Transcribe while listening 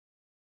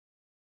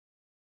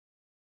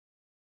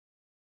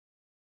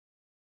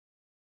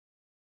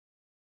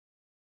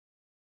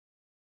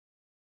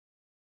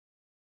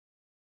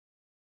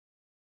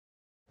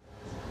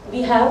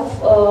We have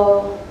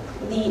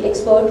the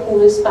expert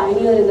who is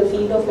pioneer in the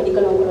field of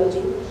medical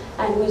oncology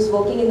and who is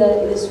working in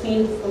this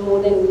field for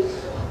more than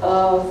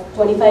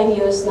 25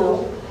 years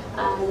now.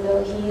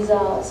 And he is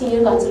a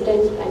senior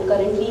consultant and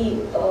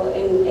currently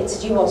in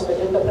HG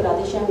Hospital, Dr.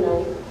 Radheshyam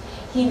Naik.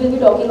 He will be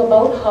talking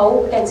about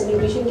how cancer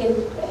nutrition can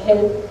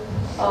help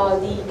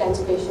the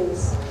cancer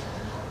patients.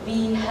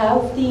 We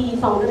have the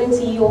founder and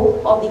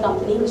CEO of the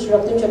company, Mr.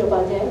 Rattan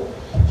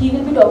Chattopadhyay. He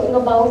will be talking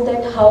about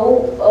that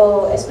how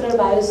Esperer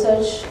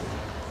BioResearch,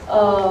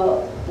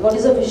 what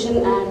is our vision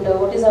and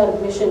what is our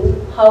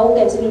mission, how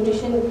cancer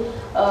nutrition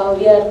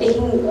we are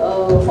taking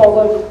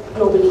forward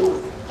globally.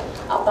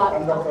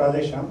 I'm Dr.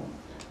 Radheshyam.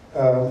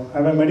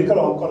 I'm a medical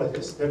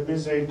oncologist. That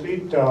means I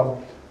treat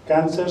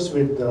cancers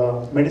with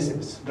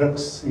medicines,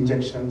 drugs,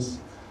 injections.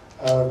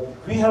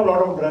 We have a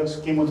lot of drugs,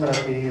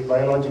 chemotherapy,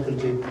 biological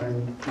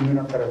treatment,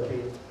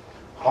 immunotherapy,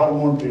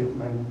 hormone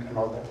treatment and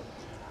all that.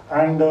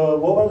 And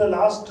over the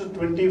last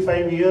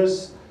 25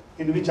 years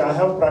in which I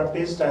have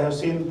practiced, I have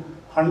seen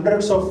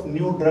hundreds of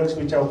new drugs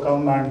which have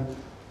come, and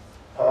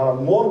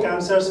more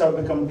cancers have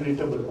become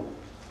treatable.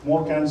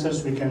 More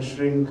cancers we can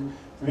shrink,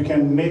 we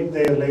can make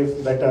their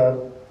life better.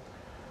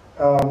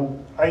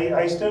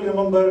 I still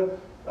remember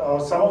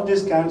some of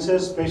these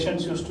cancers,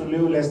 patients used to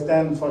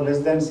live for less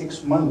than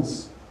 6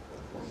 months.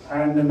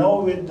 And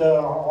now with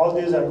all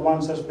these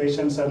advances,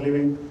 patients are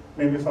living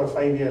maybe for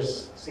 5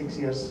 years, 6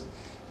 years.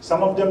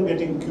 Some of them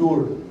getting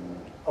cured.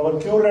 Our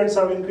cure rates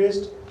have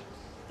increased.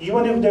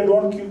 Even if they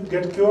don't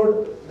get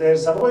cured, their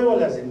survival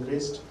has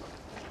increased.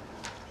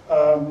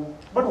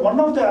 But one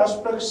of the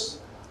aspects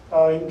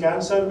in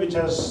cancer which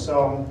has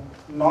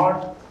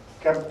not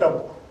kept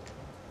up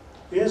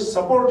is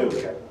supportive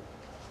care.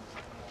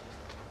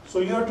 So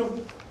you have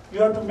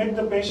to make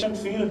the patient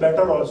feel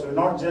better also,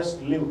 not just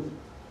live.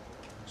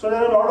 So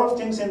there are a lot of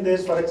things in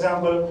this. For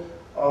example,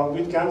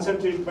 with cancer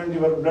treatment,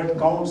 your blood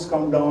counts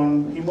come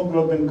down,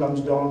 hemoglobin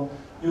comes down,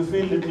 you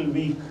feel little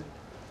weak.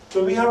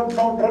 So we have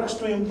now drugs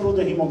to improve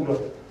the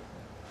hemoglobin.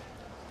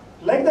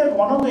 Like that,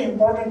 one of the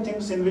important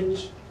things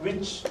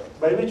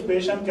by which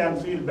patient can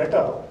feel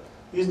better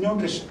is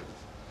nutrition.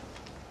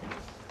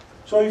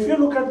 So if you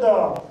look at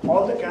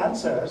all the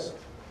cancers,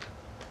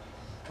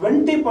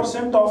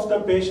 20% of the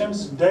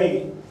patients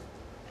die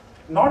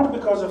not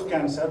because of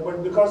cancer,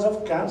 but because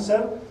of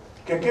cancer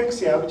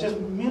cachexia, which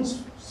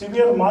means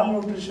severe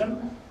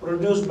malnutrition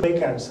produced by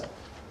cancer.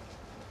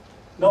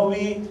 Now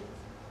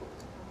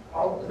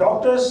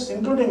doctors,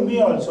 including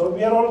me also,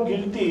 we are all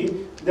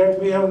guilty that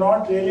we have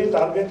not really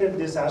targeted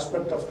this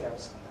aspect of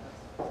cancer.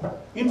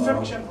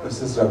 Infection.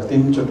 This is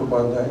Rattan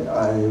Chattopadhyay.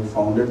 I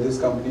founded this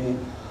company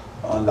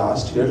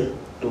last year,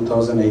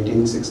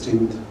 2018,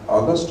 16th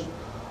August.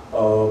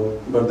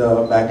 But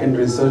the back-end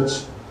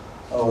research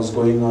was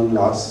going on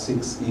last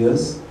 6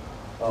 years.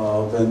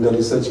 When the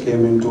research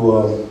came into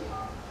a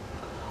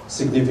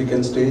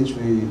significant stage,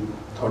 we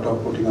thought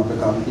of putting up a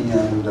company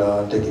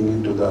and taking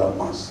it to the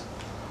mass.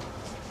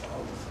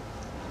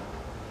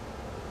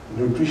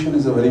 Nutrition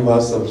is a very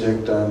vast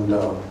subject, and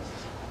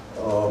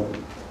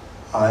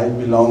I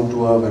belong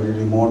to a very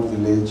remote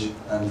village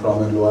and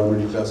from a lower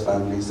middle class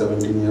family.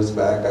 17 years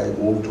back, I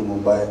moved to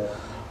Mumbai,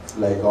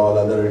 like all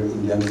other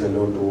Indian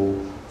fellow,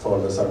 for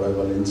the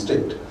survival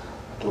instinct,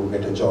 to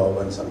get a job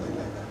and something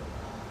like that.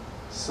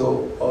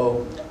 So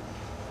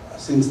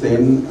since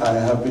then, I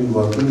have been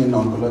working in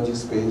oncology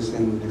space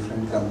in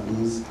different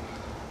companies,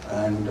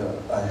 and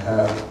I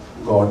have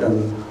got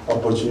an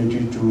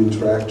opportunity to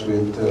interact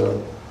with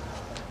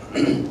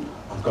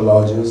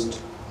oncologists,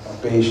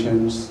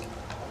 patients,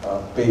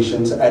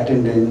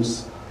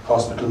 attendants,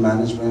 hospital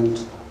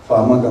management,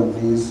 pharma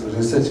companies,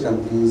 research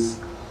companies,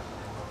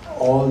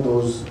 all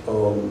those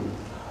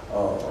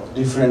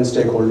different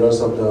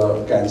stakeholders of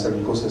the cancer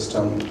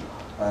ecosystem.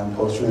 I am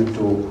fortunate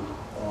to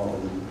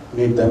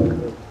meet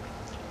them.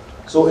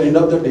 So end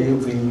of the day,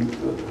 we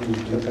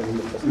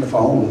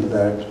found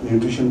that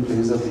nutrition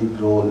plays a big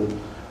role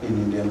in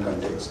Indian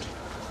context.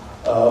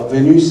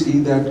 When you see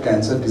that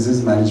cancer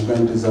disease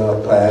management is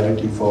a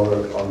priority for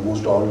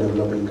almost all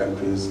developing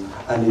countries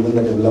and even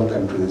the developed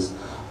countries,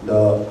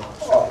 the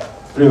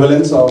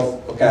prevalence of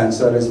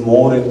cancer is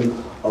more in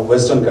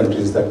Western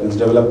countries, that means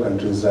developed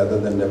countries, rather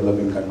than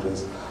developing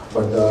countries.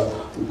 But the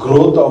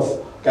growth of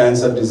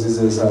cancer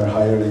diseases are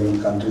higher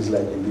in countries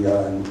like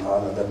India and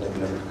all other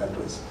developed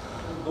countries.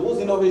 Those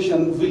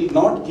innovations will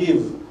not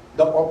give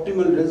the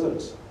optimal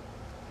results.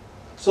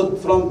 So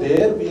from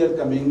there we are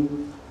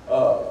coming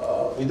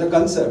with a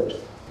concept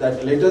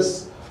that let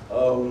us,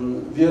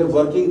 we are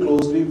working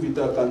closely with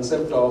the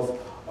concept of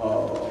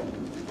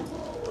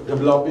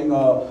developing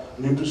a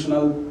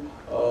nutritional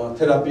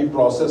therapy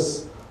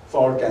process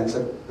for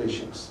cancer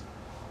patients,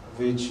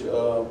 which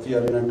we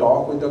are in a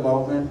talk with the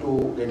government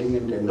to getting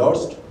it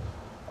endorsed.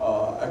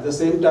 At the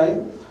same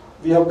time,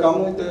 we have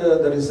come with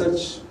the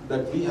research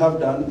that we have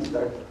done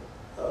that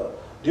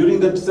during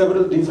the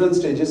several different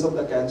stages of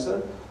the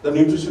cancer, the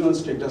nutritional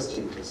status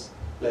changes.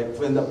 Like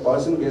when the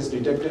person gets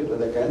detected with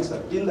the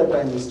cancer, till the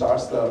time he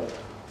starts the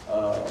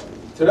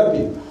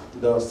therapy,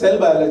 the cell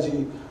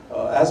biology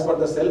as per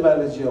the cell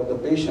biology of the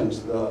patients,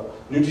 the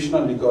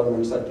nutritional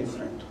requirements are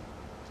different.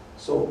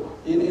 So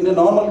in a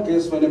normal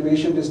case, when a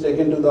patient is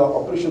taken to the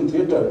operation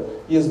theater,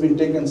 he has been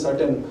taken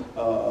certain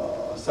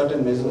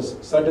measures,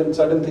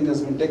 certain thing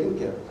has been taken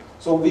care.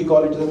 So we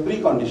call it the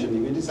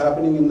preconditioning. It is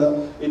happening in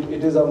the,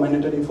 it is a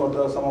mandatory for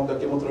some of the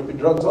chemotherapy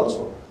drugs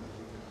also.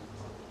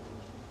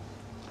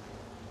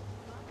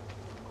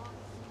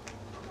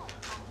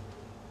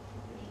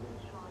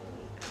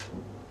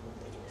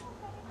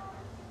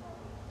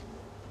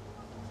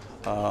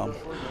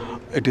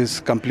 It is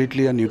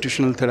completely a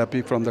nutritional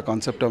therapy from the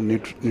concept of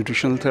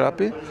nutritional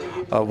therapy.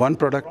 One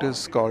product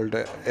is called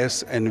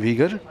Es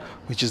Inv,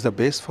 which is the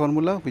base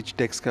formula which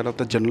takes care of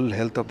the general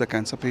health of the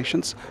cancer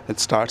patients. It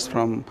starts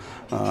from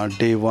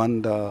day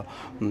one the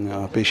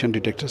patient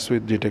detects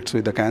with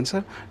the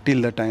cancer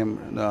till the time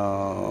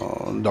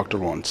doctor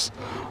wants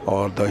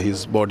or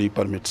his body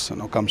permits,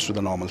 comes to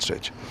the normal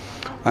stage.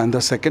 And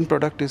the second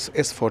product is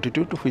Es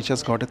Fortitude, which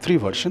has got a 3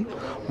 version.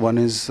 One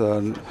is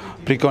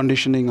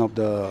preconditioning of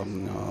the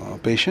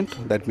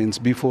patient. That means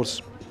before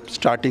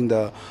starting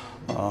the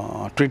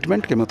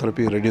treatment,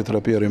 chemotherapy,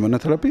 radiotherapy or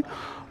immunotherapy,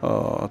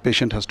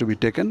 patient has to be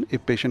taken.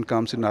 If patient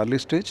comes in early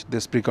stage,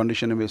 this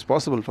preconditioning is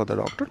possible for the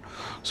doctor.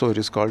 So it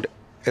is called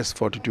Es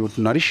Fortitude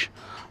Nourish.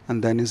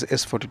 And then is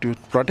Es Fortitude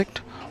Protect,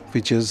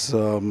 which is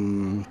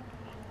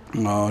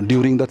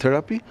during the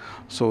therapy,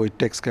 so it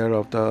takes care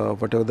of the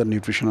whatever the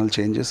nutritional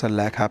changes or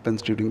lack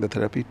happens during the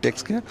therapy, it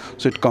takes care.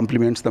 So it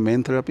complements the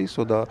main therapy.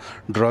 So the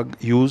drug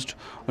used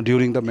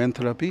during the main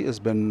therapy has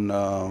been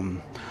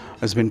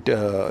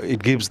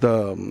it gives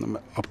the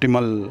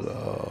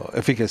optimal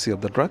efficacy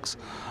of the drugs.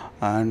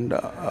 And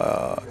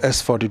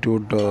Es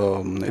Fortitude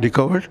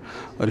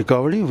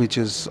recovery, which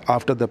is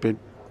after the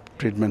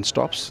treatment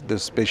stops,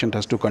 this patient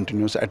has to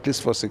continue at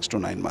least for 6 to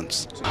 9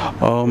 months.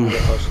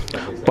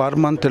 Per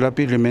month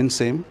therapy remains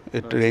same.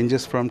 It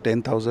ranges from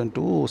 10,000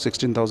 to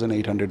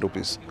 16,800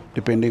 rupees,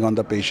 depending on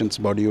the patient's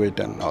body weight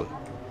and all.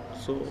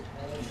 So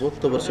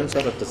both the versions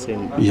are at the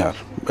same? Yeah,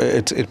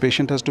 a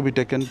patient has to be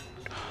taken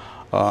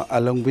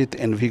along with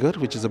Envigor,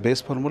 which is a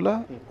base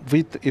formula,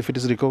 with, if it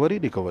is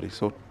recovery.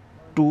 So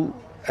two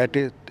at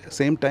a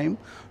same time,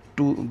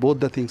 both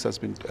the things has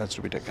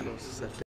to be taken.